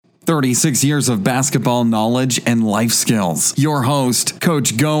36 years of basketball knowledge and life skills. Your host,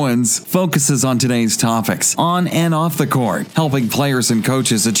 Coach Goins, focuses on today's topics on and off the court, helping players and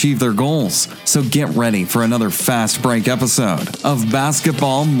coaches achieve their goals. So get ready for another fast break episode of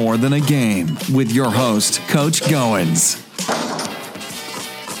Basketball More Than a Game with your host, Coach Goins.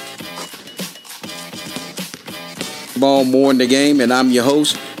 Ball More Than a Game, and I'm your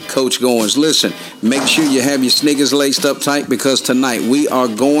host, Coach Goins. Listen, make sure you have your sneakers laced up tight because tonight we are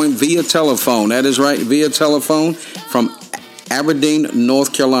going via telephone. That is right, via telephone from Aberdeen,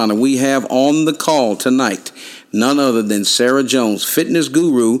 North Carolina. We have on the call tonight none other than Sarah Jones, fitness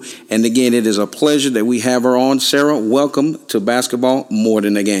guru. And again, it is a pleasure that we have her on. Sarah, welcome to Basketball More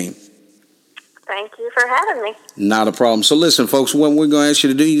Than a Game. Thank you for having me. Not a problem. So listen, folks, what we're going to ask you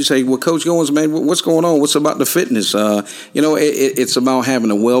to do, you say, well, Coach Goins, man, what's going on? What's about the fitness? It's about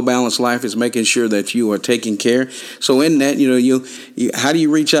having a well-balanced life. It's making sure that you are taking care. So in that, you how do you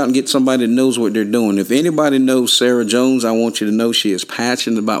reach out and get somebody that knows what they're doing? If anybody knows Sarah Jones, I want you to know she is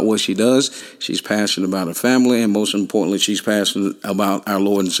passionate about what she does. She's passionate about her family, and most importantly, she's passionate about our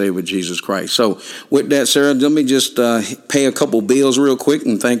Lord and Savior, Jesus Christ. So with that, Sarah, let me just pay a couple bills real quick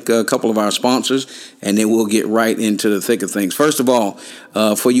and thank a couple of our sponsors, and then we'll get right into the thick of things. First of all,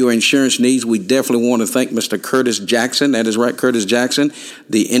 for your insurance needs, we definitely want to thank Mr. Curtis Jackson. That is right, Curtis Jackson,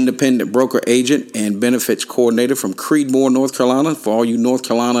 the independent broker agent and benefits coordinator from Creedmoor, North Carolina. For all you North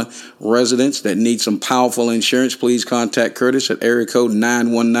Carolina residents that need some powerful insurance, please contact Curtis at area code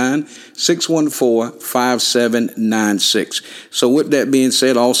 919-614-5796. So with that being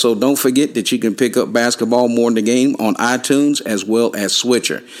said, also don't forget that you can pick up Basketball More Than a Game on iTunes as well as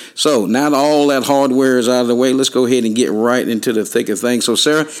Switcher. So now that all that hardware is out of the way, let's go ahead and get right into the thick of things. So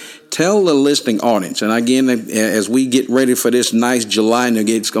Sarah, tell the listening audience, and again, as we get ready for this nice July, and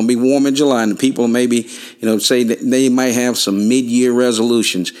it's going to be warm in July, and the people maybe, say that they might have some mid-year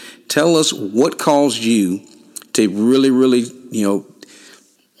resolutions. Tell us what caused you to really,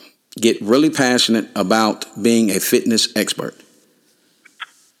 get really passionate about being a fitness expert.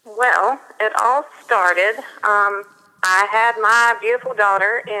 Well, it all started, I had my beautiful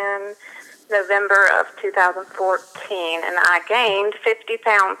daughter in November of 2014, and I gained 50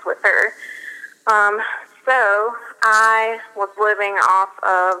 pounds with her. So I was living off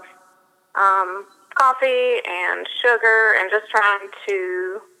of coffee and sugar and just trying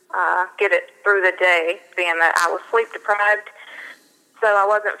to get it through the day, being that I was sleep deprived. So I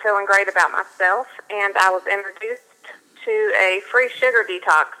wasn't feeling great about myself, and I was introduced to a free sugar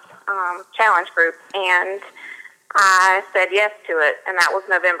detox challenge group, and I said yes to it, and that was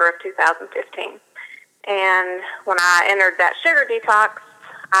November of 2015. And when I entered that sugar detox,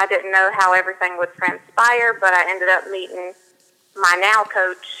 I didn't know how everything would transpire, but I ended up meeting my now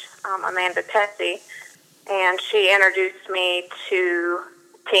coach, Amanda Tessie, and she introduced me to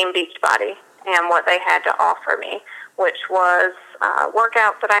Team Beachbody and what they had to offer me, which was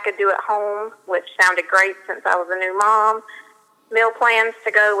workouts that I could do at home, which sounded great since I was a new mom, meal plans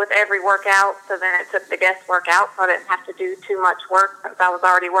to go with every workout, so then it took the guesswork out, so I didn't have to do too much work since I was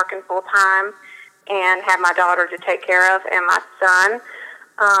already working full-time and had my daughter to take care of and my son.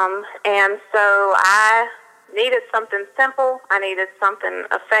 And so I needed something simple. I needed something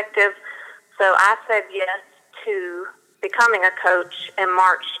effective. So I said yes to becoming a coach in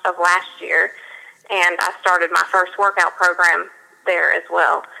March of last year, and I started my first workout program there as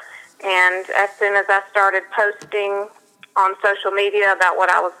well. And as soon as I started posting on social media about what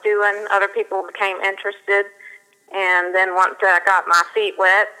I was doing, other people became interested. And then once I got my feet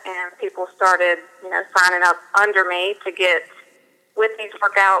wet and people started, signing up under me to get with these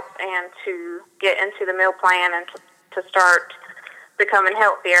workouts and to get into the meal plan and to start becoming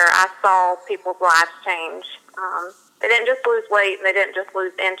healthier, I saw people's lives change. They didn't just lose weight, and they didn't just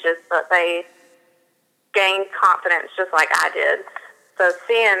lose inches, but they gained confidence just like I did. So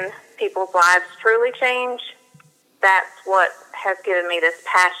seeing people's lives truly change, that's what has given me this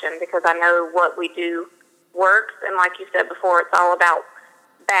passion, because I know what we do works. And like you said before, it's all about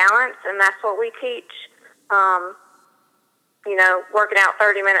balance, and that's what we teach. Working out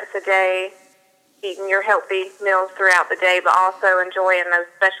 30 minutes a day, eating your healthy meals throughout the day, but also enjoying those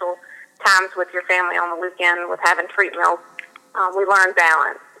special times with your family on the weekend with having treat meals. We learn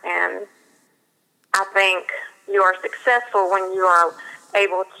balance, and I think you are successful when you are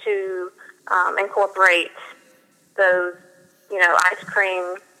able to incorporate those, ice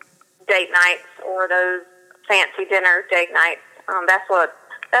cream date nights or those fancy dinner date nights. That's what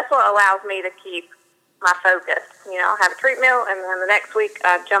allows me to keep my focus. I'll have a treat meal, and then the next week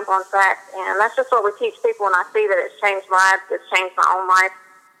I jump on track, and that's just what we teach people. And I see that it's changed lives. It's changed my own life.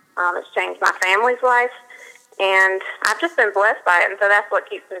 It's changed my family's life, And I've just been blessed by it, and so that's what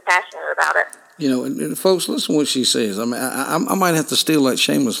keeps me passionate about it. You know, and folks, listen to what she says. I mean, I might have to steal that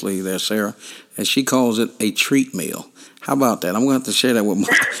shamelessly there, Sarah, and she calls it a treat meal. How about that? I'm going to have to share that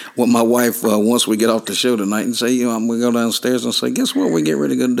with my wife once we get off the show tonight and say, I'm going to go downstairs and say, guess what we're getting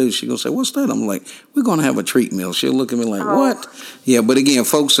ready to go do? She's going to say, what's that? I'm like, we're going to have a treat meal. She'll look at me like, what? Yeah, but again,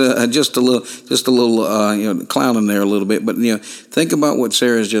 folks, just a little clowning there a little bit. But, think about what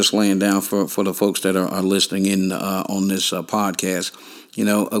Sarah's just laying down for the folks that are listening in on this podcast.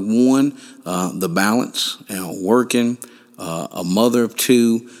 The balance, working, a mother of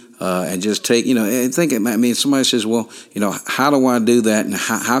two, and just take, and think, somebody says, well, how do I do that? And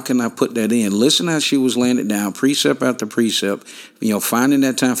how can I put that in? Listen how she was laying it down, precept after precept, finding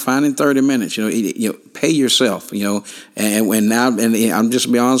that time, finding 30 minutes, pay yourself, and now, and I'm just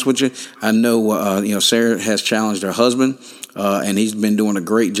to be honest with you, I know, Sarah has challenged her husband, and he's been doing a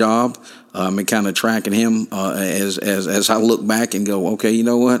great job. And kind of tracking him as I look back and go, okay, you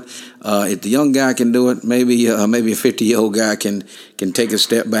know what? If the young guy can do it, maybe a 50-year-old guy can take a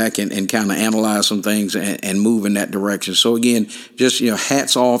step back and kind of analyze some things and move in that direction. So again, just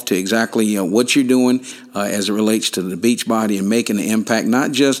hats off to exactly what you're doing as it relates to the Beachbody and making an impact,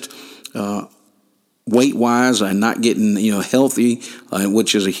 not just weight-wise and not getting healthy,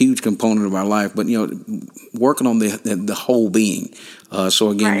 which is a huge component of our life, but working on the whole being. So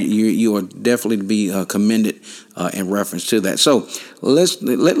again, right. you are definitely to be commended in reference to that. So let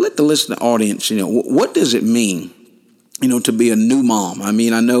the listening audience, what does it mean, to be a new mom? I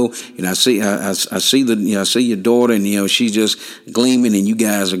mean, I know, I see your daughter, and she's just gleaming, and you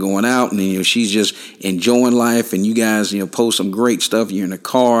guys are going out, and she's just enjoying life, and you guys post some great stuff. You're in the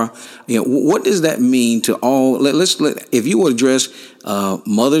car. What does that mean to all? If you would address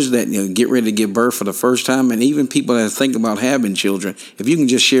mothers that get ready to give birth for the first time, and even people that think about having children, if you can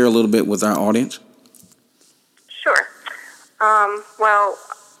just share a little bit with our audience. Sure. Well,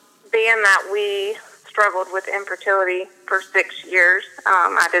 being that we struggled with infertility for 6 years,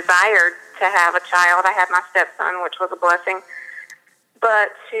 I desired to have a child. I had my stepson, which was a blessing, but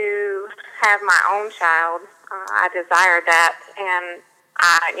to have my own child, I desired that, and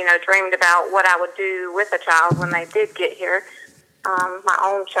I, dreamed about what I would do with a child when they did get here, my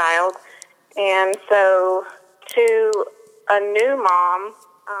own child. And so to a new mom,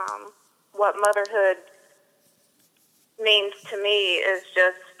 what motherhood means to me is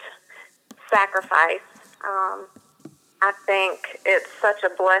just sacrifice. I think it's such a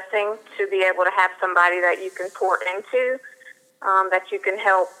blessing to be able to have somebody that you can pour into, that you can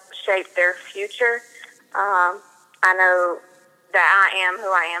help shape their future. I know that I am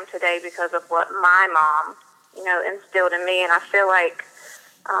who I am today because of what my mom, instilled in me, and I feel like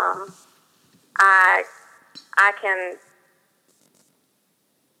I can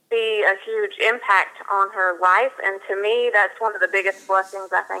be a huge impact on her life, and to me, that's one of the biggest blessings,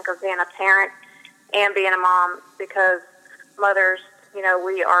 I think, of being a parent and being a mom, because mothers,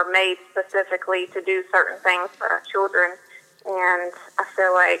 we are made specifically to do certain things for our children, and I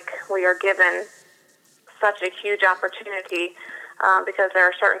feel like we are given such a huge opportunity because there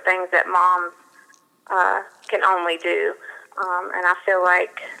are certain things that moms can only do, and I feel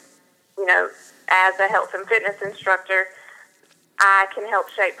like, as a health and fitness instructor, I can help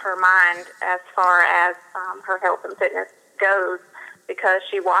shape her mind as far as her health and fitness goes, because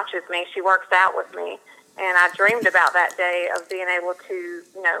she watches me, she works out with me, and I dreamed about that day of being able to,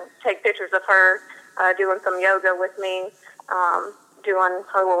 take pictures of her doing some yoga with me, doing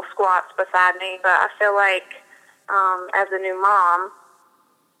her little squats beside me. But I feel like as a new mom,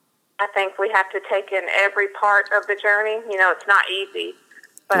 I think we have to take in every part of the journey. It's not easy,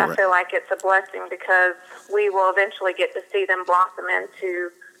 but I feel like it's a blessing because we will eventually get to see them blossom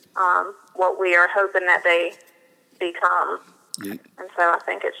into what we are hoping that they become. Yeah. And so I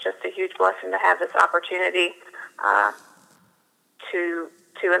think it's just a huge blessing to have this opportunity to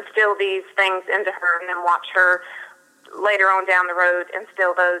instill these things into her, and then watch her later on down the road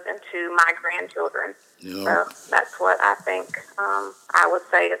instill those into my grandchildren. Yeah. So that's what I think I would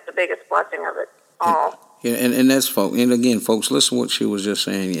say is the biggest blessing of it all. Yeah, and that's folks. And again, folks, listen to what she was just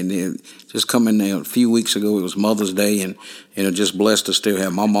saying. And then just coming a few weeks ago, it was Mother's Day, and just blessed to still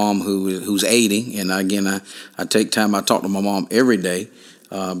have my mom who's 80. And again, I take time. I talk to my mom every day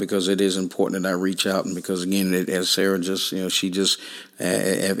because it is important that I reach out. And because again, as Sarah just she just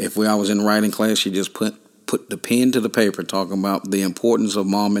if I was in writing class, she just put the pen to the paper talking about the importance of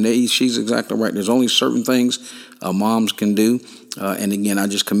mom. And she's exactly right. There's only certain things moms can do. And again, I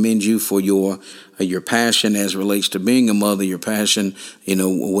just commend you for your passion as relates to being a mother, your passion,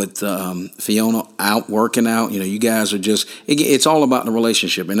 with Fiona out working out. You guys are just, it's all about the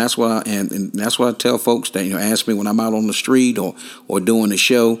relationship. And that's why, and that's why I tell folks that, ask me when I'm out on the street or doing a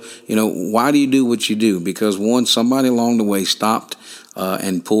show, why do you do what you do? Because one, somebody along the way stopped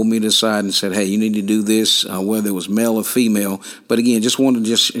and pulled me to the side and said, hey, you need to do this, whether it was male or female. But again, just wanted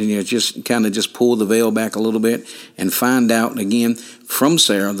to just kind of just pull the veil back a little bit and find out, again, from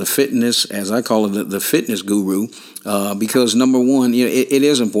Sarah, the fitness, as I call it, the fitness guru, because number one, it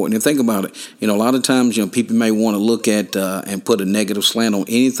is important. And think about it. A lot of times, people may want to look at and put a negative slant on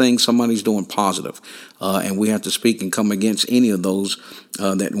anything somebody's doing positive. And we have to speak and come against any of those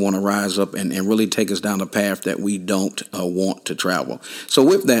that want to rise up and really take us down a path that we don't want to travel. So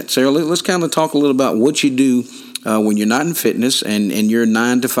with that, Sarah, let's kind of talk a little about what you do when you're not in fitness and you're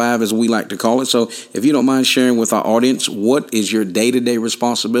 9 to 5, as we like to call it. So if you don't mind sharing with our audience, what is your day-to-day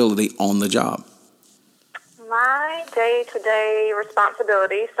responsibility on the job? My day-to-day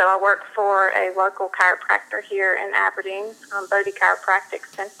responsibility, so I work for a local chiropractor here in Aberdeen, Bodie Chiropractic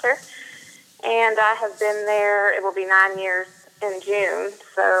Center, and I have been there, it will be 9 years in June,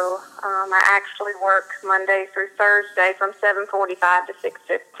 so I actually work Monday through Thursday from 7:45 to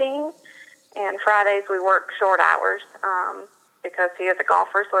 6:15, and Fridays we work short hours because he is a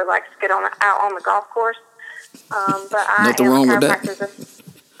golfer, so he likes to get out on the golf course. But Nothing wrong with that.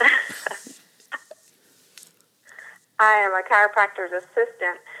 I am a chiropractor's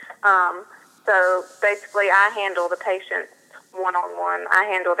assistant, so basically I handle the patients one-on-one. I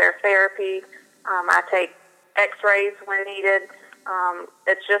handle their therapy. I take x-rays when needed.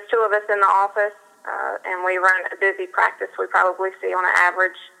 It's just two of us in the office, and we run a busy practice. We probably see on an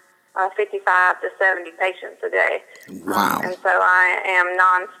average 55 to 70 patients a day. Wow. And so I am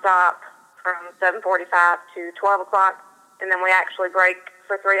nonstop from 7:45 to 12 o'clock, and then we actually break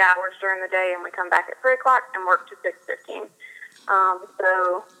for 3 hours during the day, and we come back at 3 o'clock and work to 6:15.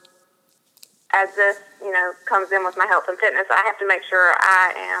 So as this, comes in with my health and fitness, I have to make sure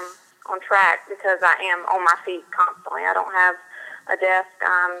I am on track because I am on my feet constantly. I don't have a desk.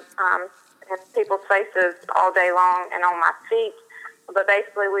 I'm in people's faces all day long and on my feet. But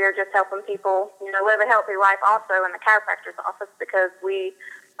basically, we are just helping people, live a healthy life also in the chiropractor's office because we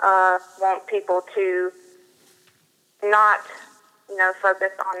want people to not,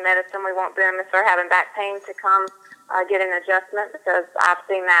 focus on medicine. We want them, if they're having back pain, to come get an adjustment because I've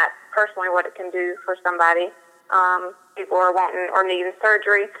seen that personally, what it can do for somebody. People are wanting or needing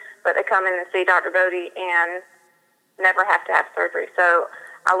surgery, but they come in and see Dr. Bodie and never have to have surgery. So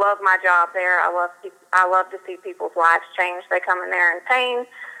I love my job there. I love to see people's lives change. They come in there in pain,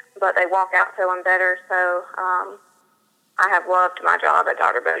 but they walk out feeling better. So I have loved my job at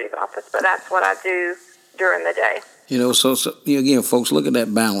Dr. Bodie's office, but that's what I do during the day. So again, folks, look at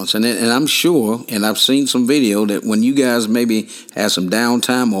that balance. And I'm sure, and I've seen some video that when you guys maybe have some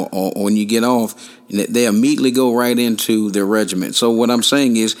downtime or when you get off, they immediately go right into their regimen. So what I'm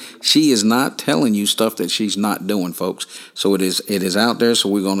saying is she is not telling you stuff that she's not doing, folks. So it is out there. So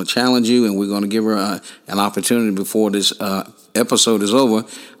we're going to challenge you, and we're going to give her an opportunity before this episode is over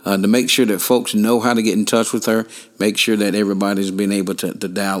to make sure that folks know how to get in touch with her, make sure that everybody's been able to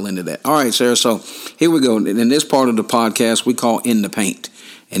dial into that. All right, Sarah, so here we go. In this part of the podcast, we call In the Paint.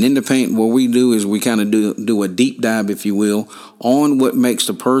 And in the paint, what we do is we kind of do a deep dive, if you will, on what makes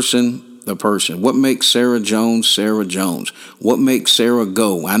the person. What makes Sarah Jones? What makes Sarah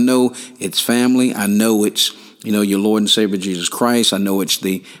go? I know it's family. I know it's, your Lord and Savior Jesus Christ. I know it's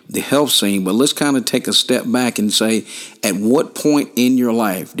the health scene. But let's kind of take a step back and say, at what point in your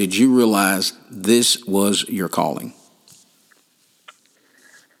life did you realize this was your calling?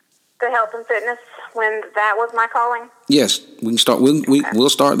 The health and fitness, when that was my calling? Yes, we can start. We'll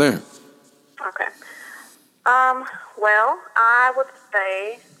start there. Okay. Well, I would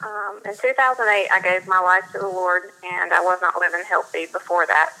say in 2008, I gave my life to the Lord, and I was not living healthy before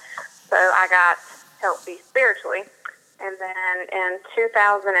that. So I got healthy spiritually. And then in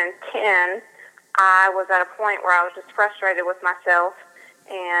 2010, I was at a point where I was just frustrated with myself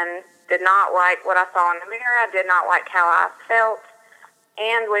and did not like what I saw in the mirror. I did not like how I felt.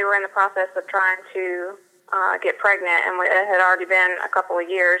 And we were in the process of trying to get pregnant, and it had already been a couple of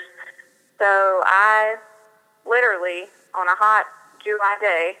years. So I literally, on a hot July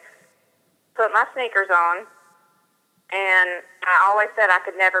day, put my sneakers on, and I always said I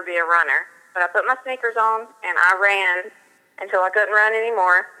could never be a runner. But I put my sneakers on, and I ran until I couldn't run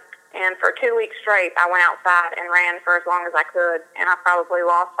anymore. And for 2 weeks straight, I went outside and ran for as long as I could. And I probably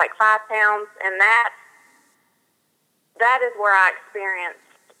lost like 5 pounds. And that is where I experienced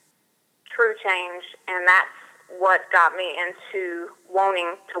true change. And that's what got me into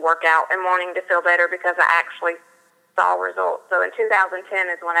wanting to work out and wanting to feel better because I actually saw results. So in 2010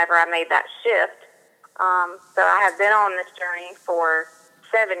 is whenever I made that shift. So I have been on this journey for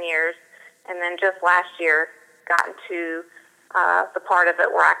 7 years, and then just last year gotten to the part of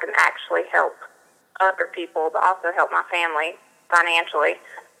it where I can actually help other people, but also help my family financially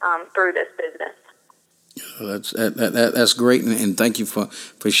through this business. That's great, and thank you for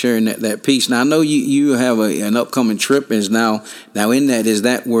sharing that piece. Now I know you have an upcoming trip. Is now in that, is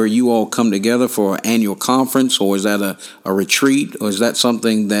that where you all come together for an annual conference, or is that a retreat, or is that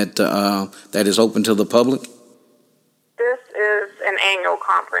something that that is open to the public? This is an annual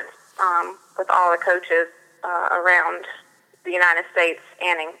conference with all the coaches around the United States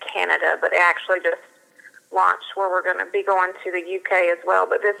and in Canada, but it actually just launched where we're going to be going to the UK as well.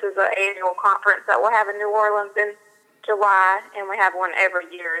 But this is an annual conference that we'll have in New Orleans in July, and we have one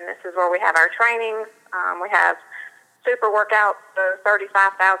every year. And this is where we have our trainings. We have super workouts. So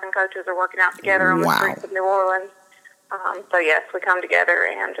 35,000 coaches are working out together on the streets of New Orleans. So yes, we come together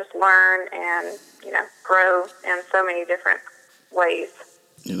and just learn and, grow in so many different ways.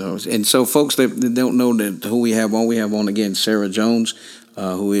 And so folks that don't know that who we have on again, Sarah Jones,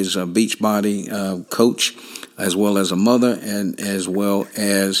 who is a Beachbody coach, as well as a mother, and as well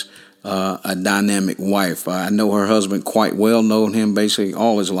as a dynamic wife. I know her husband quite well, known him basically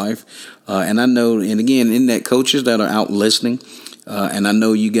all his life. And I know, and again, in that, coaches that are out listening, and I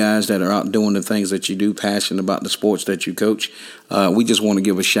know you guys that are out doing the things that you do, passionate about the sports that you coach, we just want to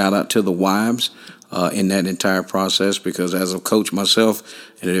give a shout out to the wives in that entire process, because as a coach myself,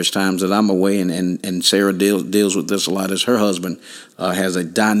 there's times that I'm away, and Sarah deals with this a lot, as her husband has a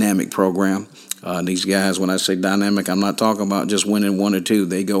dynamic program. These guys, when I say dynamic, I'm not talking about just winning one or two.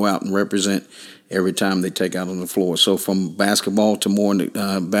 They go out and represent every time they take out on the floor. So from basketball to more than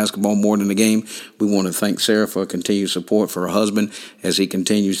the game, we want to thank Sarah for continued support for her husband as he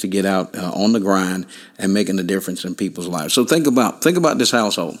continues to get out on the grind and making a difference in people's lives. So think about this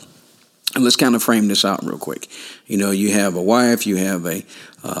household. And let's kind of frame this out real quick. You have a wife, you have a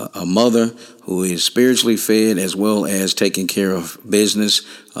mother who is spiritually fed, as well as taking care of business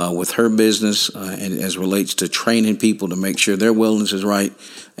with her business, and as relates to training people to make sure their wellness is right.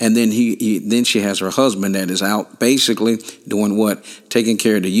 And then then she has her husband that is out basically doing what? Taking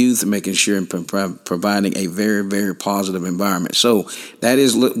care of the youth and making sure and providing a very, very positive environment. So that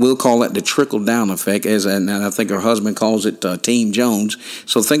is, we'll call that the trickle-down effect, and I think her husband calls it Team Jones.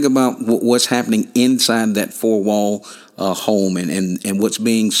 So think about what's happening inside that four-wall home, and what's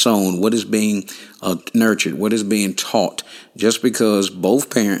being sown, what is being nurtured, what is being taught. Just because both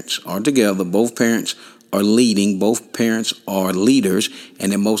parents are together, both parents are leading, both parents are leaders,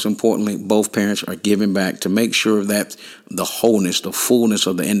 and then most importantly, both parents are giving back to make sure that the wholeness, the fullness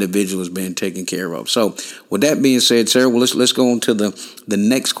of the individual is being taken care of. So with that being said, Sarah, well, let's go on to the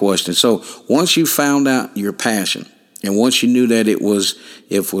next question. So once you found out your passion, and once you knew that it was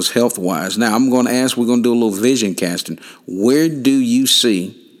health-wise, now we're going to do a little vision casting. Where do you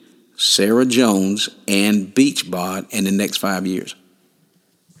see Sarah Jones and Beachbody in the next 5 years?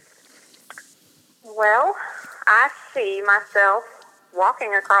 Well, I see myself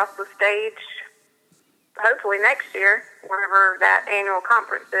walking across the stage, hopefully next year, whenever that annual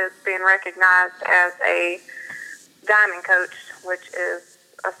conference is, being recognized as a diamond coach, which is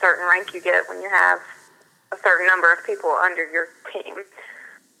a certain rank you get when you have a certain number of people under your team.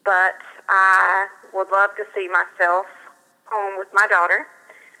 But I would love to see myself home with my daughter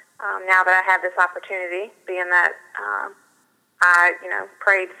now that I have this opportunity, being that I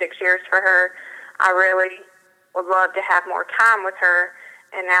prayed 6 years for her. I really would love to have more time with her,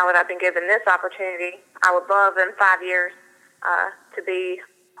 and now that I've been given this opportunity, I would love in 5 years to be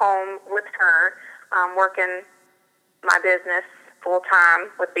home with her, working my business full-time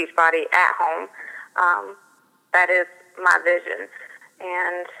with Beachbody at home. That is my vision,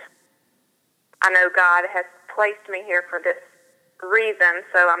 and I know God has placed me here for this reason,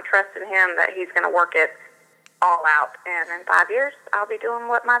 so I'm trusting Him that He's going to work it all out, and in 5 years, I'll be doing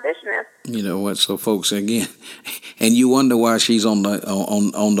what my vision is. You know what? So, folks, again, and you wonder why she's on the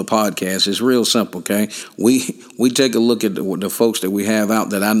podcast. It's real simple, okay? We take a look at the folks that we have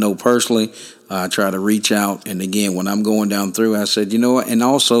out that I know personally. I try to reach out, and again, when I'm going down through, I said, you know what? And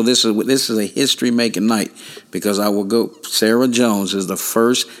also, this is a history-making night, because I will go. Sarah Jones is the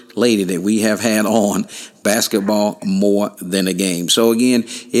first lady that we have had on Basketball More Than a Game. So again,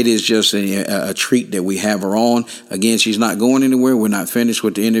 it is just a treat that we have her on. Again, she's not going anywhere. We're not finished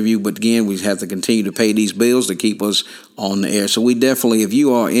with the interview, but again, we have to continue to pay these bills to keep us on the air. So we definitely, if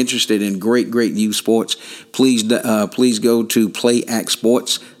you are interested in great youth sports, please go to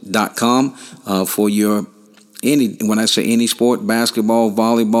playactsports.com for your when I say any sport, basketball,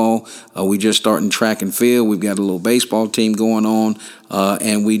 volleyball, we just starting track and field. We've got a little baseball team going on,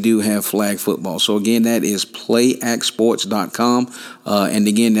 and we do have flag football. So again, that is playactsports.com, and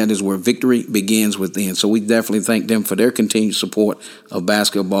again, that is where victory begins within. So we definitely thank them for their continued support of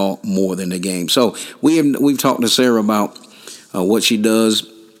basketball more than the game. So we've talked to Sarah about what she does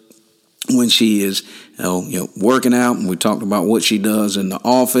when she is working out, and we talked about what she does in the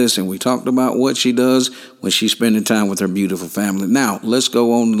office, and we talked about what she does when she's spending time with her beautiful family. Now, let's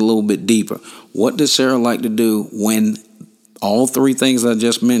go on a little bit deeper. What does Sarah like to do when all three things I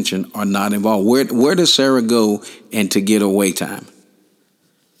just mentioned are not involved? Where does Sarah go and to get away time?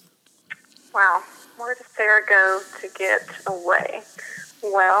 Wow, where does Sarah go to get away?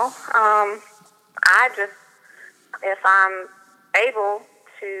 Well, if I'm able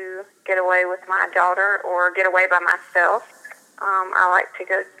to get away with my daughter or get away by myself, I like to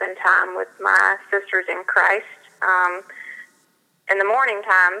go spend time with my sisters in Christ. In the morning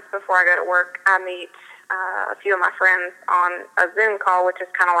times before I go to work, I meet a few of my friends on a Zoom call, which is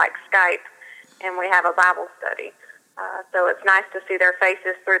kind of like Skype, and we have a Bible study. So it's nice to see their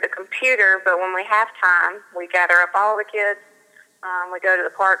faces through the computer, but when we have time, we gather up all the kids, we go to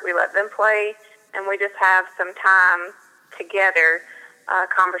the park, we let them play, and we just have some time together,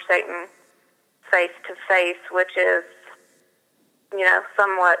 conversating face to face, which is,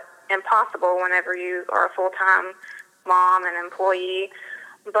 somewhat impossible whenever you are a full-time mom and employee.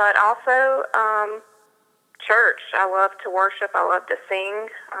 But also, church. I love to worship. I love to sing.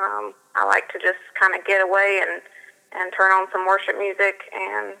 I like to just kind of get away and turn on some worship music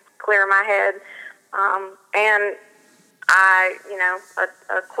and clear my head. And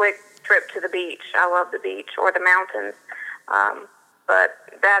a quick trip to the beach. I love the beach or the mountains. But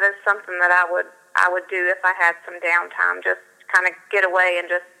that is something that I would do if I had some downtime, just kind of get away and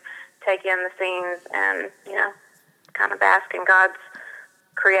just take in the scenes and, kind of bask in God's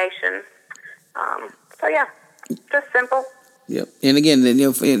creation. So, yeah, just simple. Yep. And again,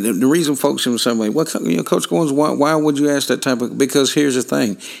 the reason folks are saying, "What, Coach Goins, why would you ask that type of?" Because here's the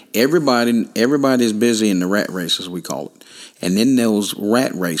thing: everybody is busy in the rat race, as we call it, and in those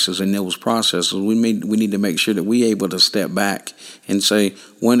rat races and those processes, we need to make sure that we're able to step back and say,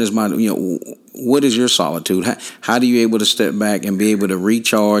 "When is my what is your solitude? How do you able to step back and be able to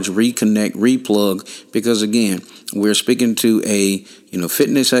recharge, reconnect, replug?" Because again, we're speaking to a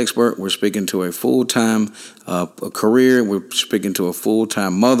fitness expert. We're speaking to a full-time career. We're speaking to a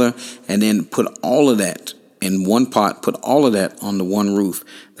full-time mother, and then put all of that in one pot. Put all of that on the one roof.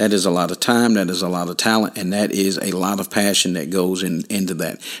 That is a lot of time. That is a lot of talent, and that is a lot of passion that goes into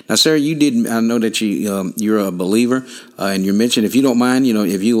that. Now, Sarah, I know that you're a believer, and you mentioned, if you don't mind,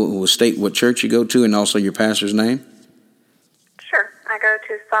 if you will state what church you go to and also your pastor's name. Sure. I go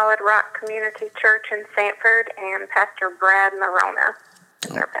to Solid Rock Community Church in Sanford, and Pastor Brad Morona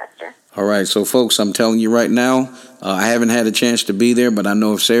is our pastor. All right, so folks, I'm telling you right now, I haven't had a chance to be there, but I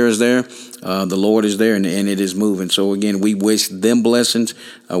know if Sarah's there, the Lord is there, and it is moving. So again, we wish them blessings.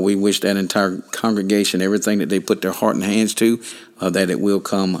 We wish that entire congregation, everything that they put their heart and hands to, that it will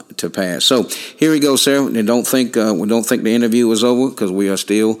come to pass. So here we go, Sarah. And don't think the interview is over, because we're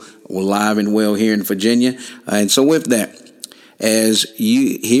live and well here in Virginia. And so with that, as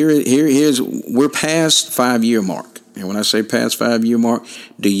you here's we're past 5-year mark. And when I say past 5-year mark,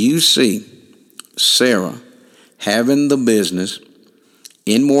 do you see Sarah having the business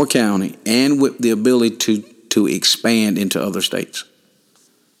in Moore County and with the ability to expand into other states?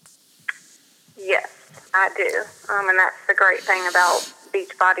 Yes, I do. And that's the great thing about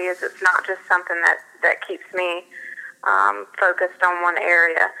Beachbody, is it's not just something that keeps me focused on one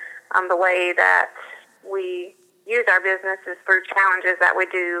area. The way that we use our business is through challenges that we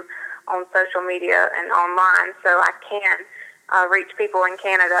do on social media and online. So I can reach people in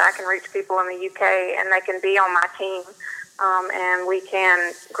Canada, I can reach people in the UK, and they can be on my team, and we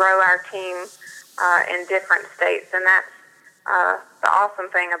can grow our team in different states. And that's the awesome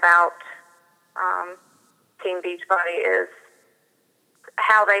thing about Team Beachbody, is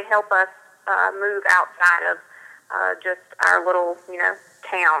how they help us move outside of just our little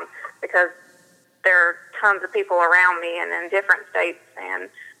town, because there are tons of people around me and in different states and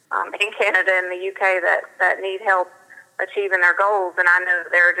in Canada and the UK that need help achieving their goals. And I know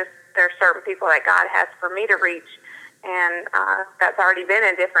that there are certain people that God has for me to reach, and that's already been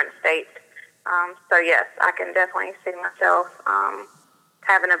in different states. So yes, I can definitely see myself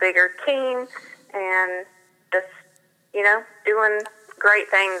having a bigger team and just doing great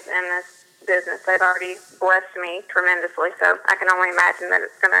things in this business. They've already blessed me tremendously, so I can only imagine that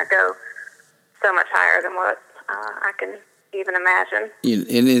it's going to go so much higher than what I can even imagine.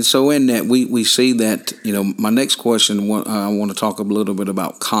 And so in that, we see that, my next question, I want to talk a little bit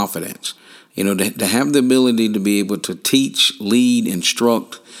about confidence. To have the ability to be able to teach, lead,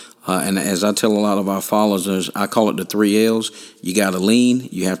 instruct, and as I tell a lot of our followers, I call it the 3 L's. You got to lean,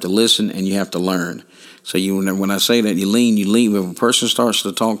 you have to listen, and you have to learn. So when I say that you lean. If a person starts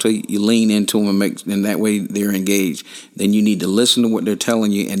to talk to you, you lean into them and that way they're engaged. Then you need to listen to what they're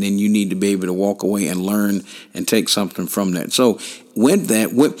telling you, and then you need to be able to walk away and learn and take something from that. So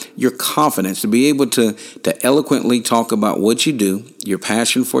with your confidence to be able to eloquently talk about what you do, your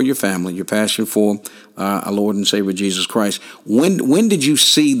passion for your family, your passion for our Lord and Savior Jesus Christ. When did you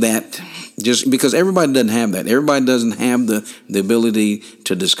see that? Just because everybody doesn't have that. Everybody doesn't have the ability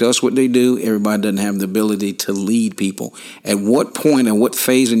to discuss what they do. Everybody doesn't have the ability to lead people. At what point and what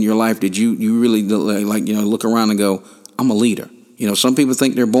phase in your life did you really look around and go, I'm a leader? Some people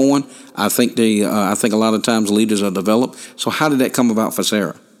think they're born. I think a lot of times leaders are developed. So how did that come about for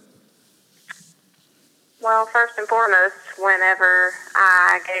Sarah? Well, first and foremost, whenever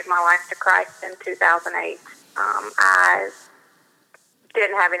I gave my life to Christ in 2008, I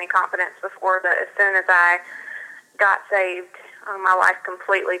didn't have any confidence before, but as soon as I got saved, my life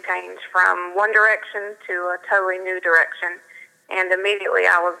completely changed from one direction to a totally new direction. And immediately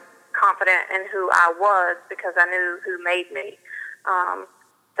I was confident in who I was because I knew who made me.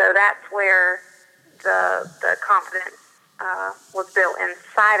 So that's where the confidence was built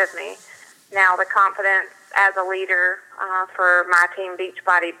inside of me. Now the confidence as a leader for my Team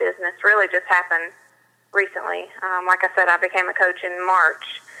Beachbody business really just happened recently. Like I said, I became a coach in March,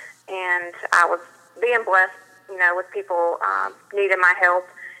 and I was being blessed, with people needing my help.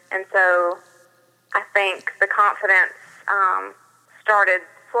 And so I think the confidence started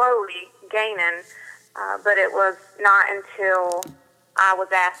slowly gaining, but it was not until I was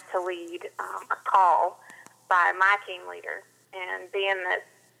asked to lead a call by my team leader. And being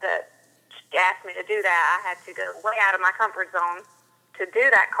that she asked me to do that, I had to go way out of my comfort zone to do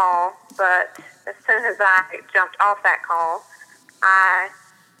that call. But as soon as I jumped off that call, I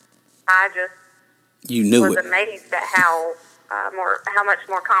just was amazed at how much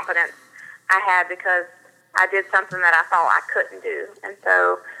more confidence I had because I did something that I thought I couldn't do. And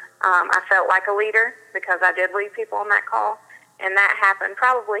so I felt like a leader because I did lead people on that call. And that happened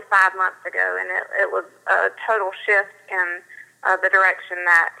probably 5 months ago, and it was a total shift in the direction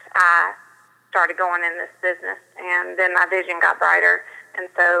that I started going in this business. And then my vision got brighter. And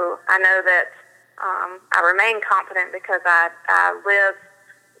so I know that I remain confident because I live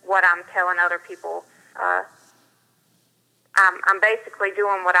what I'm telling other people. I'm basically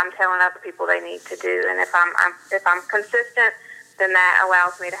doing what I'm telling other people they need to do. And if I'm consistent, then that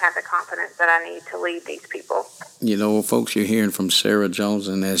allows me to have the confidence that I need to lead these people. Folks, you're hearing from Sarah Jones,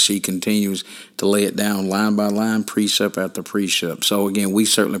 and as she continues to lay it down line by line, precept after precept. So, again, we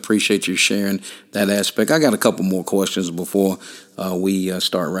certainly appreciate you sharing that aspect. I got a couple more questions before we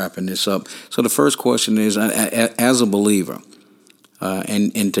start wrapping this up. So the first question is, as a believer,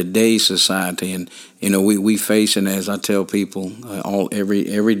 in today's society, and we face, and as I tell people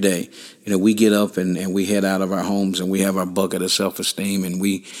every day, we get up and we head out of our homes and we have our bucket of self-esteem, and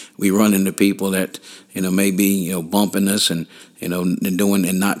we run into people that may be bumping us and doing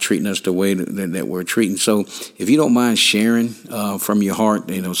and not treating us the way that we're treating. So if you don't mind sharing from your heart,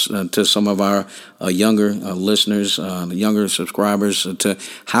 to some of our younger listeners, younger subscribers, to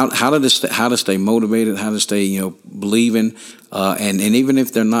how to stay motivated, how to stay believing, and even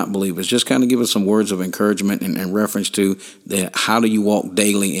if they're not believers, just kind of give us some words of encouragement and reference to how do you walk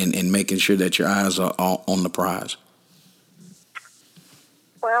daily and making sure that your eyes are on the prize.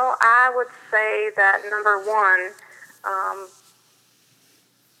 Well, I would say that number one,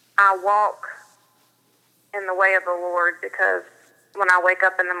 I walk in the way of the Lord because when I wake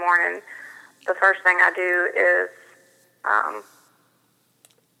up in the morning, the first thing I do is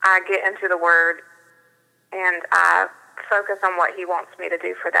I get into the Word and I focus on what He wants me to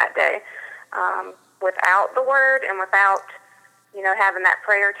do for that day. Without the Word and without, having that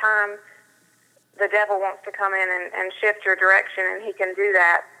prayer time, the devil wants to come in and shift your direction, and he can do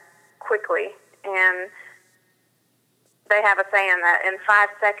that quickly. And they have a saying that in 5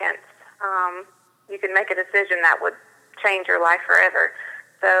 seconds, you can make a decision that would change your life forever.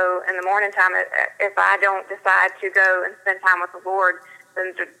 So in the morning time, if I don't decide to go and spend time with the Lord,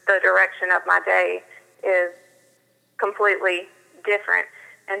 then the direction of my day is completely different.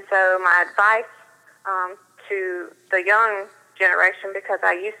 And so my advice to the young generation, because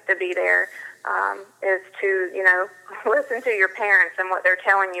I used to be there, is to, listen to your parents and what they're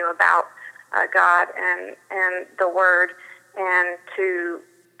telling you about God and the Word, and to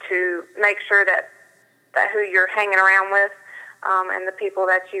make sure that who you're hanging around with and the people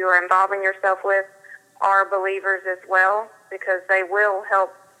that you are involving yourself with are believers as well, because they will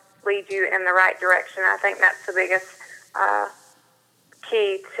help lead you in the right direction. I think that's the biggest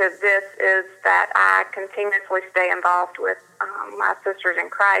key to this, is that I continuously stay involved with my sisters in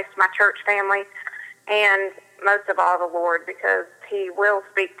Christ, my church family, and most of all the Lord, because He will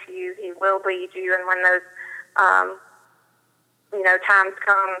speak to you, He will lead you, and when those times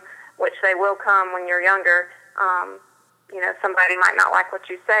come, which they will come when you're younger, somebody might not like what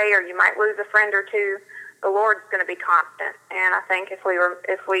you say, or you might lose a friend or two. The Lord's going to be constant, and I think if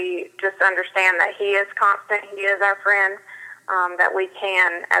we just understand that He is constant, He is our friend, that we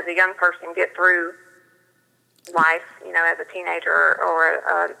can, as a young person, get through life, as a teenager or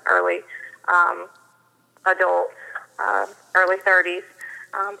an early adult, early 30s.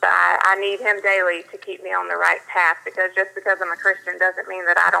 But I need Him daily to keep me on the right path, because just because I'm a Christian doesn't mean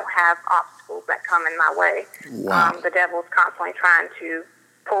that I don't have obstacles that come in my way. Wow. The devil's constantly trying to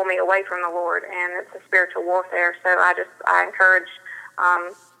pull me away from the Lord, and it's a spiritual warfare. So I encourage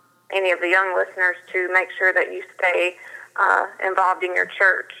any of the young listeners to make sure that you stay involved in your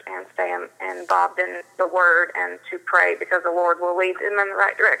church and stay involved in the Word, and to pray, because the Lord will lead them in the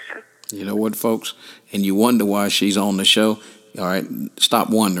right direction. You know what, folks? And you wonder why she's on the show. All right, stop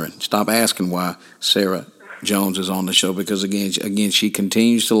wondering. Stop asking why Sarah Jones is on the show, because, again, she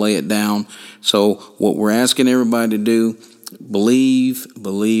continues to lay it down. So what we're asking everybody to do, believe.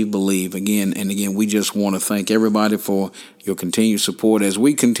 Again, we just want to thank everybody for your continued support as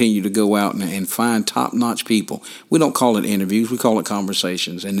we continue to go out and find top-notch people. We don't call it interviews, we call it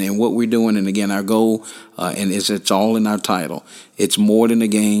conversations. And what we're doing, and again, our goal, and it's all in our title, it's more than a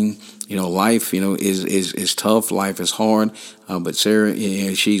game. Life, is tough. Life is hard. But Sarah,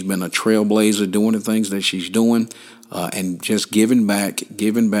 she's been a trailblazer doing the things that she's doing, and just giving back,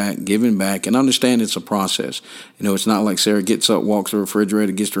 and understand it's a process. It's not like Sarah gets up, walks to the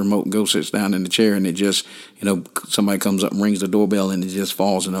refrigerator, gets the remote, and goes, sits down in the chair, and it just, somebody comes up and rings the doorbell, and it just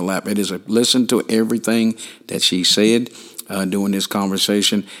falls in her lap. It is listen to everything that she said during this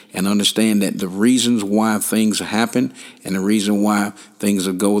conversation, and understand that the reasons why things happen and the reason why things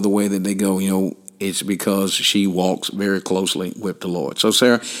go the way that they go, it's because she walks very closely with the Lord. So,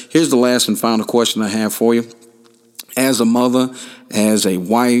 Sarah, here's the last and final question I have for you. As a mother, as a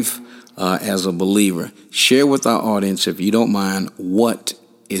wife, as a believer, share with our audience, if you don't mind, what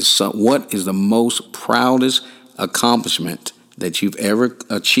is the most proudest accomplishment that you've ever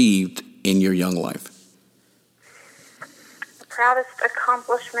achieved in your young life? Proudest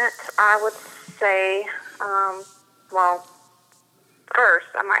accomplishment, I would say, first,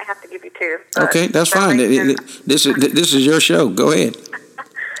 I might have to give you two. Okay, that's fine. This is your show. Go ahead.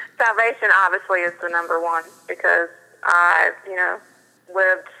 Salvation, obviously, is the number one, because I,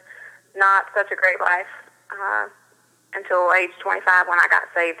 lived not such a great life until age 25, when I got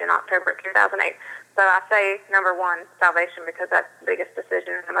saved in October 2008. So I say number one, salvation, because that's the biggest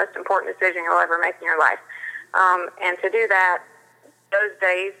decision and the most important decision you'll ever make in your life. And to do that, those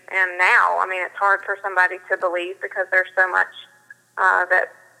days and now, it's hard for somebody to believe, because there's so much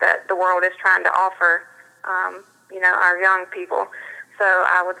that the world is trying to offer, our young people. So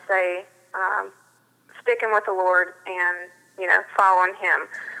I would say sticking with the Lord and, following Him.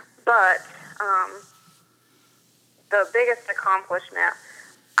 But the biggest accomplishment,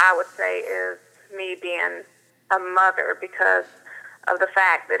 I would say, is me being a mother, because of the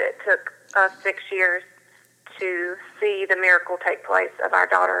fact that it took us 6 years to see the miracle take place of our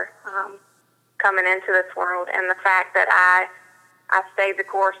daughter coming into this world, and the fact that I stayed the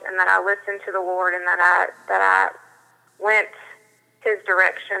course, and that I listened to the Lord, and that I went His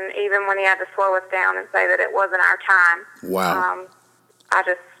direction, even when He had to slow us down and say that it wasn't our time. Wow.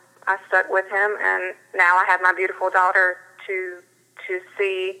 I stuck with Him, and now I have my beautiful daughter to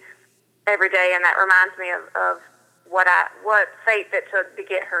see every day, and that reminds me of what fate it took to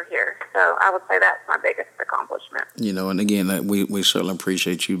get her here. So I would say that's my biggest accomplishment. And again, we certainly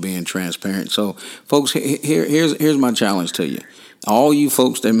appreciate you being transparent. So, folks, here's my challenge to you. All you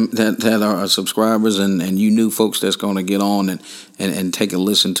folks that are subscribers and you new folks that's going to get on and take a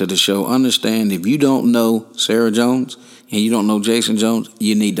listen to the show, understand, if you don't know Sarah Jones and you don't know Jason Jones,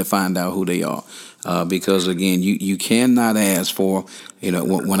 you need to find out who they are. Because, again, you cannot ask for,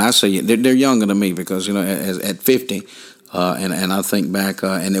 when I say it, they're younger than me, because, at 50, and I think back,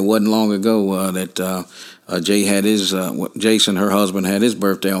 and it wasn't long ago that Jay had his, Jason, her husband, had his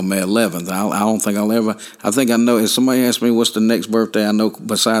birthday on May 11th. I don't think I'll ever, I think I know, if somebody asked me what's the next birthday I know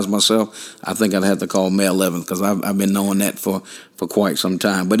besides myself, I think I'd have to call May 11th, because I've been knowing that for quite some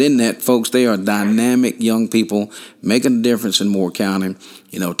time. But in that, folks, they are dynamic young people making a difference in Moore County,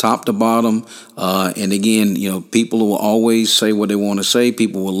 top to bottom. And again, people will always say what they want to say.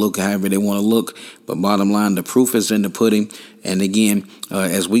 People will look however they want to look. But bottom line, the proof is in the pudding. And again,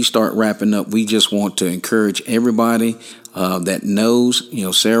 as we start wrapping up, we just want to encourage everybody that knows,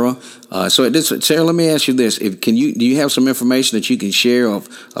 Sarah. Sarah, let me ask you this: do you have some information that you can share of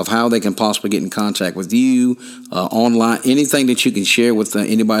how they can possibly get in contact with you online? Anything that you can share with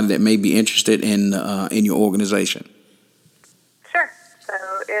anybody that may be interested in your organization? Sure. So,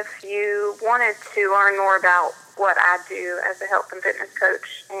 if you wanted to learn more about what I do as a health and fitness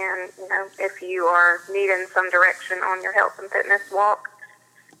coach, and if you are needing some direction on your health and fitness walk,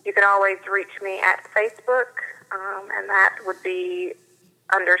 you can always reach me at Facebook, and that would be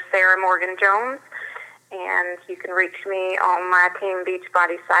under Sarah Morgan Jones. And you can reach me on my Team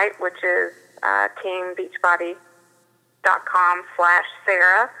Beachbody site, which is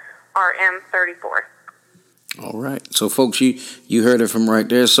teambeachbody.com/Sarah RM34. All right. So, folks, you heard it from right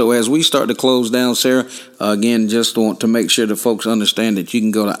there. So as we start to close down, Sarah, again, just want to make sure the folks understand that you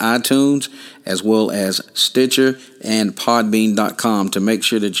can go to iTunes as well as Stitcher and Podbean.com to make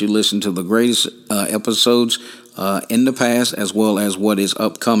sure that you listen to the greatest episodes in the past, as well as what is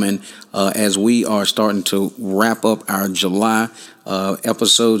upcoming as we are starting to wrap up our July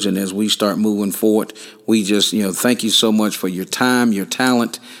episodes. And as we start moving forward, we just, thank you so much for your time, your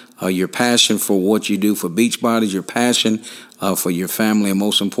talent, your passion for what you do for Beachbody, your passion for your family, and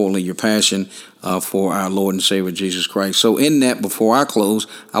most importantly, your passion for our Lord and Savior, Jesus Christ. So in that, before I close,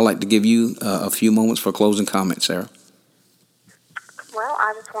 I'd like to give you a few moments for closing comments, Sarah. Well,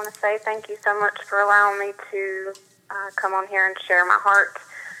 I just want to say thank you so much for allowing me to come on here and share my heart.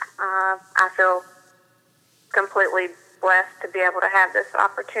 I feel completely blessed to be able to have this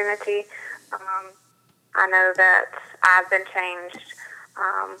opportunity. I know that I've been changed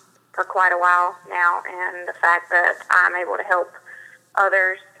for quite a while now, and the fact that I'm able to help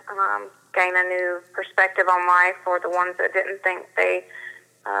others gain a new perspective on life, or the ones that didn't think they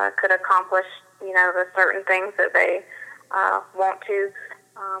could accomplish, the certain things that they want to.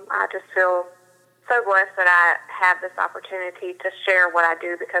 I just feel so blessed that I have this opportunity to share what I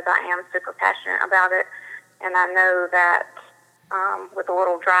do, because I am super passionate about it, and I know that with a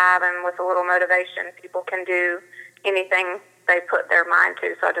little drive and with a little motivation, people can do anything they put their mind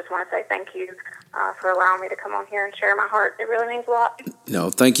to. So I just want to say thank you for allowing me to come on here and share my heart. It really means a lot. No,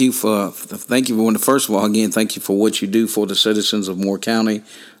 thank you for first of all, again, thank you for what you do for the citizens of Moore County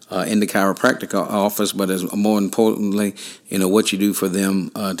in the chiropractic office, but as more importantly, what you do for them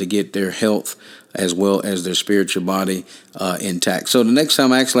to get their health as well as their spiritual body intact. So the next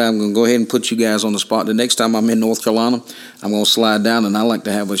time, actually, I'm going to go ahead and put you guys on the spot. The next time I'm in North Carolina, I'm going to slide down, and I like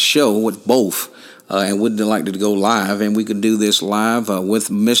to have a show with both. And we'd like to go live, and we can do this live with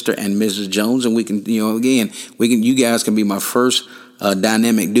Mr. and Mrs. Jones, and we can, you guys can be my first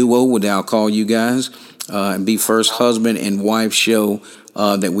dynamic duo, what I'll call you guys, and be first husband and wife show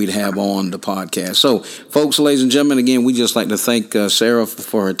that we'd have on the podcast. So, folks, ladies and gentlemen, again, we just like to thank Sarah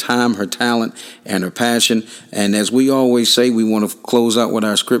for her time, her talent, and her passion. And as we always say, we want to close out with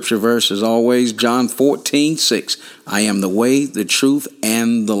our scripture verse, as always, John 14:6. I am the way, the truth,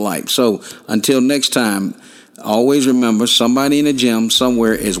 and the life. So, until next time, always remember, somebody in the gym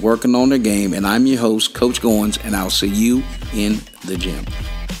somewhere is working on their game, and I'm your host, Coach Goins, and I'll see you in the gym.